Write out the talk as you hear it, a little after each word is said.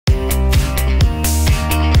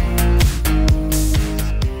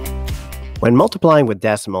When multiplying with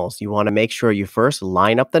decimals, you want to make sure you first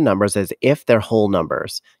line up the numbers as if they're whole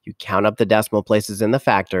numbers. You count up the decimal places in the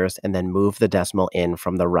factors and then move the decimal in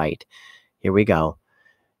from the right. Here we go.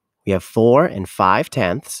 We have 4 and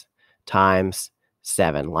 5/10 times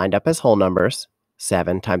 7 lined up as whole numbers.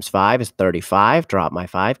 7 times 5 is 35. Drop my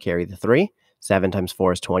 5, carry the 3. 7 times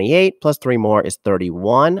 4 is 28, plus 3 more is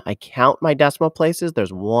 31. I count my decimal places.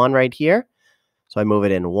 There's 1 right here. So I move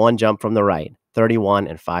it in 1 jump from the right, 31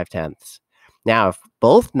 and 5/10. Now, if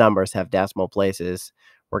both numbers have decimal places,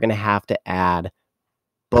 we're going to have to add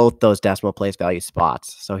both those decimal place value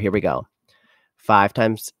spots. So here we go. 5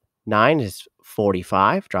 times 9 is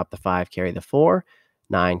 45. Drop the 5, carry the 4.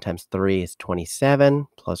 9 times 3 is 27,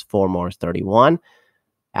 plus 4 more is 31.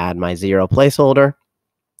 Add my 0 placeholder.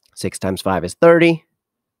 6 times 5 is 30.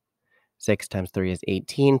 6 times 3 is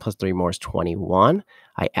 18, plus 3 more is 21.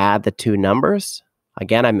 I add the two numbers.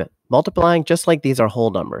 Again, I'm multiplying just like these are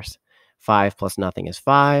whole numbers. 5 plus nothing is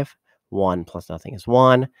 5. 1 plus nothing is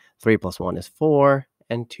 1. 3 plus 1 is 4.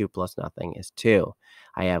 And 2 plus nothing is 2.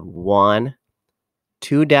 I have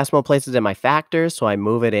 2 decimal places in my factors, so I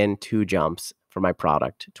move it in 2 jumps for my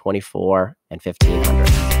product, 24 and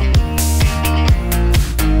 1500.